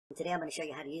Today I'm going to show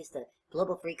you how to use the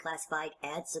Global Free Classified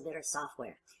Ad Submitter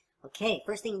software. Okay,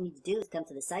 first thing you need to do is come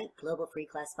to the site,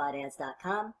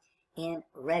 globalfreeclassifiedads.com, and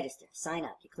register. Sign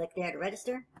up. You click there to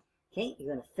register. Okay,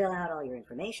 you're going to fill out all your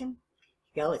information.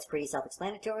 Go, it's pretty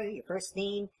self-explanatory. Your first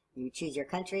name, you choose your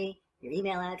country, your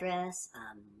email address,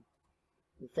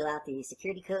 you fill out the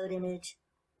security code image,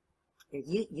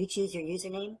 you choose your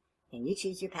username, and you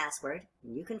choose your password,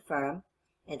 and you confirm,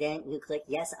 and then you click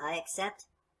yes, I accept,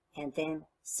 and then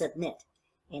submit.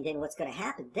 And then what's going to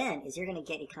happen then is you're going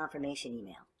to get a confirmation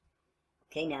email.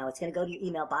 Okay, now it's going to go to your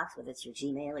email box, whether it's your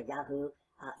Gmail or Yahoo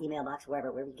email box, wherever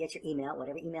you get your email,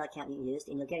 whatever email account you used,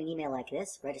 and you'll get an email like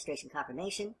this, registration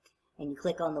confirmation, and you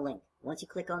click on the link. Once you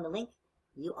click on the link,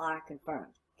 you are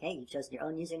confirmed. Okay, you've chosen your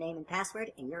own username and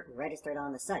password, and you're registered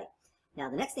on the site. Now,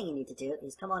 the next thing you need to do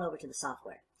is come on over to the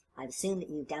software. I've assumed that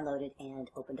you've downloaded and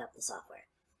opened up the software.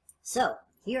 So,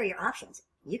 here are your options.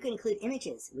 You can include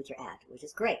images with your ad, which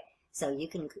is great. So you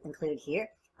can include here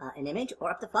an image or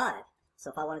up to 5.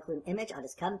 So if I want to include an image, I'll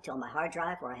just come to my hard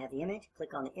drive where I have the image,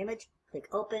 click on the image, click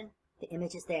open, the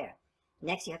image is there.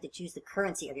 Next, you have to choose the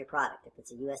currency of your product. If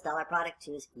it's a US dollar product,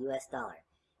 choose US dollar.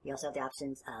 You also have the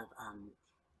options of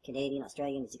Canadian,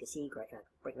 Australian, as you can see, Great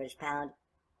British Pound,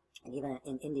 and even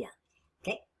in India.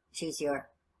 Okay, choose your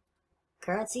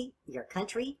currency, your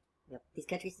country. You have these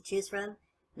countries to choose from: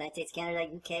 United States, Canada,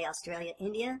 UK, Australia,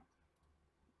 India,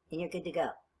 and you're good to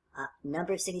go.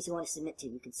 Number of cities you want to submit to.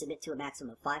 You can submit to a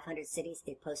maximum of 500 cities.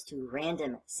 It posts to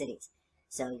random cities.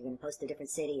 So you're going to post a different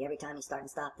city every time you start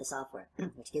and stop the software,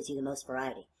 which gives you the most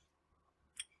variety.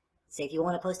 Say if you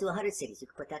want to post to 100 cities, you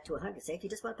can put that to 100. Say if you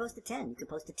just want to post to 10, you can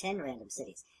post to 10 random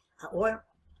cities. Or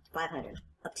 500.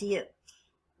 Up to you.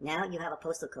 Now you have a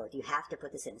postal code. You have to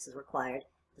put this in. This is required.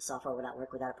 The software will not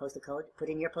work without a postal code. Put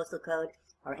in your postal code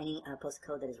or any postal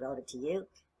code that is relevant to you,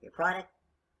 your product.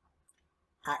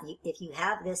 If you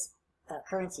have this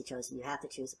currency chosen, you have to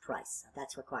choose a price.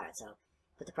 That's required. So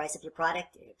put the price of your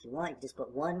product. If you want, you can just put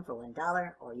 1 for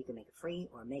 $1, or you can make it free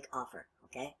or make offer.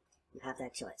 Okay? You have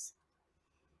that choice.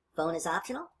 Phone is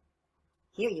optional.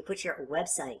 Here you put your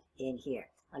website in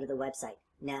here under the website.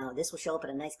 Now this will show up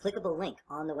in a nice clickable link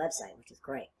on the website, which is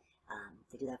great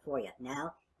to do that for you.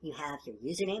 Now you have your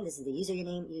username. This is the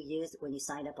username you used when you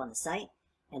signed up on the site.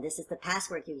 And this is the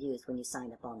password you used when you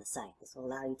signed up on the site. This will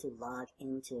allow you to log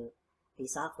into the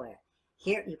software.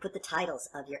 Here you put the titles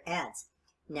of your ads.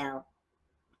 Now,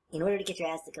 in order to get your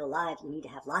ads to go live, you need to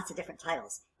have lots of different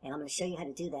titles. And I'm going to show you how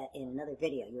to do that in another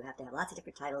video. You have to have lots of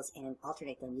different titles and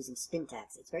alternate them using spin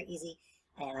tags. It's very easy,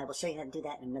 and I will show you how to do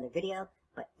that in another video.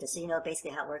 But just so you know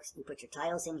basically how it works, you put your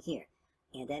titles in here.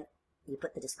 And then you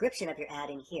put the description of your ad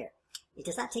in here. It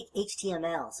does not take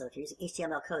HTML, so if you're using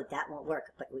HTML code, that won't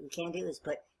work. But what you can do is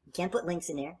you can put links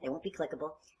in there. They won't be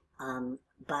clickable.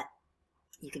 But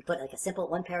you can put like a simple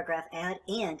 1-paragraph ad,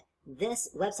 and this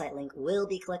website link will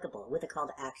be clickable with a call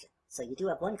to action. So you do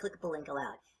have one clickable link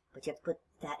allowed, but you have to put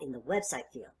that in the website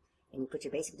field. And you put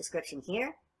your basic description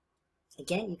here.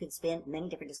 Again, you can spin many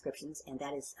different descriptions, and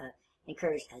that is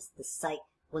encouraged, as the site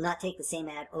will not take the same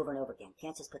ad over and over again. You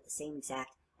can't just put the same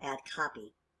exact ad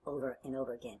copy over and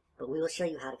over again. But we will show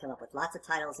you how to come up with lots of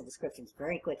titles and descriptions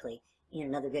very quickly in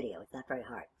another video. It's not very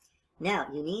hard. Now,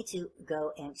 you need to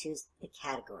go and choose the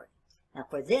category. Now,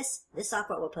 for this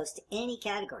software will post to any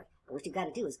category. But what you've got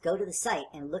to do is go to the site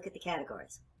and look at the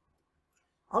categories.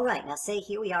 All right, now say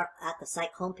here we are at the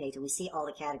site homepage and we see all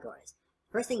the categories.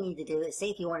 First thing you need to do is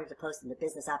say if you wanted to post in the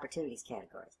business opportunities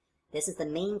categories. This is the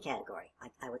main category.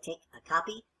 I would take a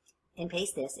copy and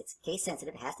paste this. It's case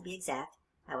sensitive. It has to be exact.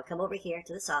 I would come over here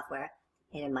to the software,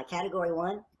 and in my category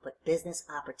 1, put business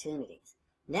opportunities.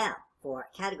 Now, for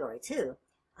category 2,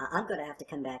 I'm going to have to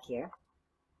come back here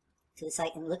to the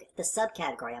site and look at the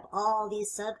subcategory. I have all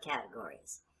these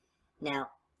subcategories.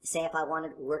 Now, say if I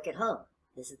wanted work at home.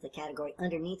 This is the category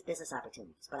underneath business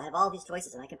opportunities. But I have all these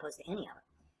choices, and I can post to any of them.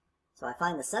 So I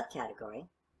find the subcategory,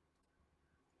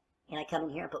 and I come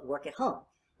in here and put work at home.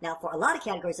 Now, for a lot of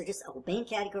categories, they're just a main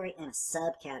category and a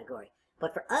subcategory.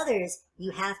 But for others,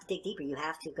 you have to dig deeper. You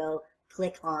have to go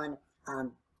click on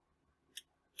the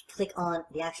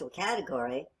actual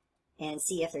category and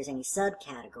see if there's any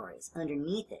subcategories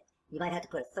underneath it. You might have to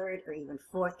put a 3rd or even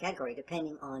 4th category,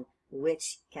 depending on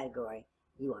which category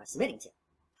you are submitting to.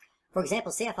 For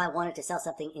example, say if I wanted to sell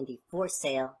something in the for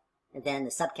sale, and then the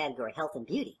subcategory health and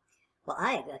beauty. Well,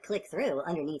 I click through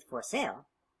underneath for sale.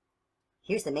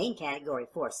 Here's the main category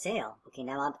for sale. Okay,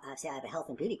 now I say I have a health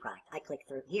and beauty product. I click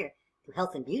through here to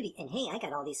health and beauty, and hey, I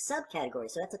got all these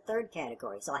subcategories, so that's a 3rd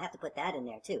category, so I have to put that in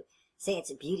there too. Say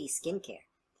it's beauty skincare.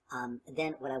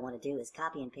 Then what I want to do is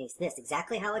copy and paste this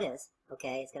exactly how it is.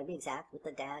 Okay, it's going to be exact with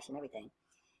the dash and everything.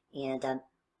 And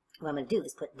what I'm going to do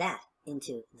is put that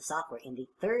into the software in the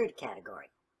third category.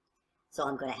 So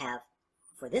I'm going to have,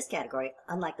 for this category,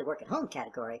 unlike the work at home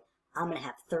category, I'm going to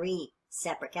have 3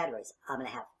 separate categories. I'm going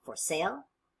to have for sale,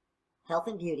 health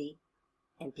and beauty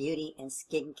and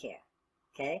skincare.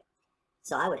 Okay?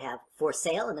 So I would have for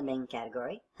sale in the main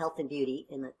category, health and beauty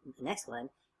in the next one,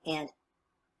 and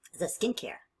the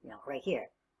skincare, right here,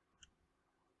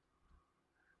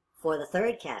 for the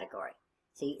third category.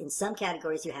 So in some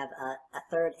categories you have a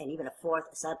third and even a fourth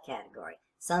subcategory.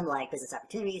 Some, like business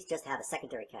opportunities, just have a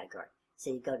secondary category. So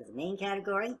you go to the main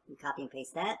category, you copy and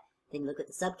paste that, then you look at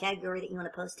the subcategory that you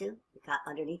want to post to, you cut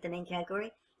underneath the main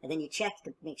category, and then you check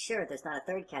to make sure there's not a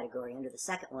third category under the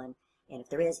second one, and if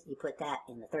there is, you put that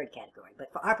in the third category.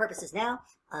 But for our purposes now,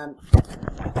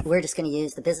 we're just going to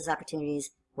use the business opportunities,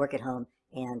 work at home,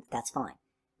 and that's fine.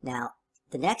 Now,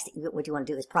 the next, what you want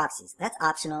to do is proxies. That's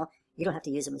optional. You don't have to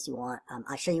use them as you want.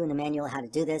 I'll show you in the manual how to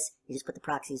do this. You just put the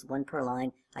proxies 1 per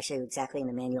line. I show you exactly in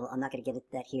the manual. I'm not going to get into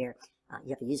that here. You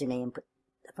have a username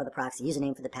for the proxy,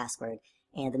 username for the password,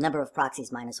 and the number of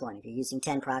proxies -1. If you're using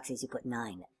 10 proxies, you put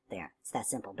 9 there. It's that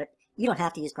simple. But you don't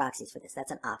have to use proxies for this.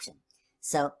 That's an option.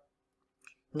 So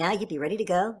now you'd be ready to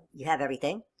go. You have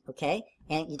everything, okay?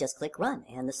 And you just click run,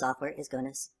 and the software is going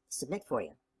to submit for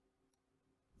you.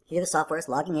 Here the software is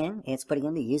logging in, and it's putting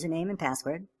in the username and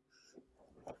password.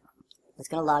 It's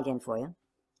going to log in for you.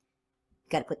 You've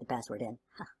got to put the password in.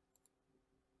 Huh.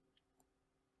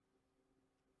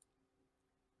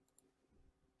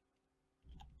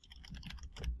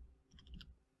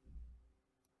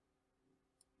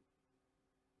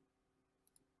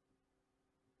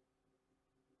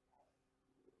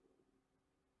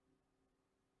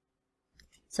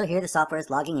 So here the software is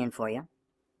logging in for you.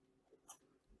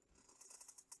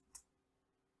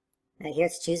 Now here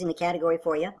it's choosing the category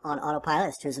for you on autopilot.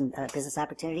 It's choosing business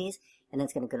opportunities, and then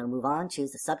it's going to move on,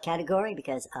 choose the subcategory,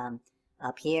 because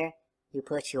up here you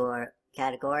put your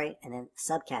category and then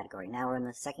subcategory. Now we're in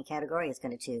the second category. It's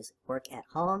going to choose work at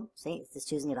home. See, it's just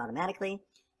choosing it automatically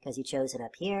because you chose it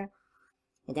up here.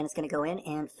 And then it's going to go in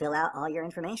and fill out all your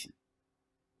information.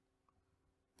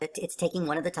 It's taking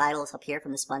one of the titles up here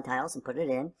from the spun titles and putting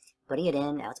it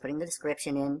in. Now it's putting the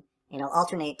description in, and it'll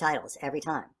alternate titles every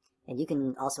time. And you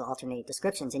can also alternate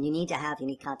descriptions, and you need to have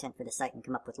unique content for the site and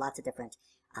come up with lots of different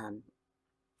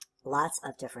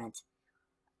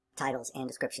titles and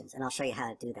descriptions, and I'll show you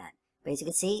how to do that. But as you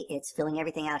can see, it's filling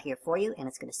everything out here for you, and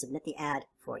it's going to submit the ad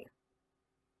for you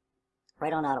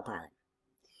right on autopilot.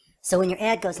 So when your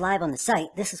ad goes live on the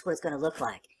site, this is what it's going to look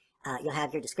like. You'll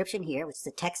have your description here, which is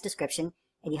a text description,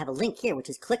 and you have a link here, which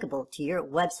is clickable to your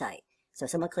website. So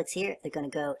if someone clicks here, they're going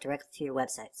to go directly to your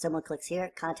website. Someone clicks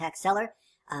here, contact seller,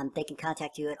 they can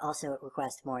contact you and also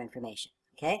request more information.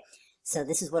 Okay, so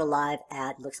this is what a live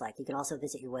ad looks like. You can also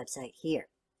visit your website here.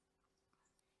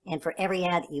 And for every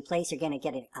ad that you place, you're going to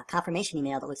get a confirmation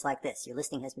email that looks like this. Your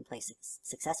listing has been placed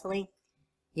successfully.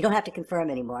 You don't have to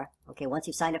confirm anymore. Okay, once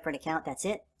you've signed up for an account, that's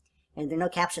it. And there are no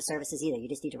CAPTCHA services either. You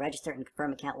just need to register and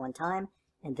confirm account one time.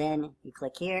 And then you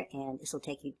click here, and this will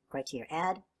take you right to your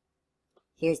ad.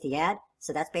 Here's the ad.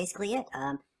 So that's basically it.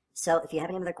 So if you have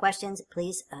any other questions,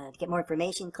 please get more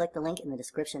information. Click the link in the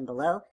description below.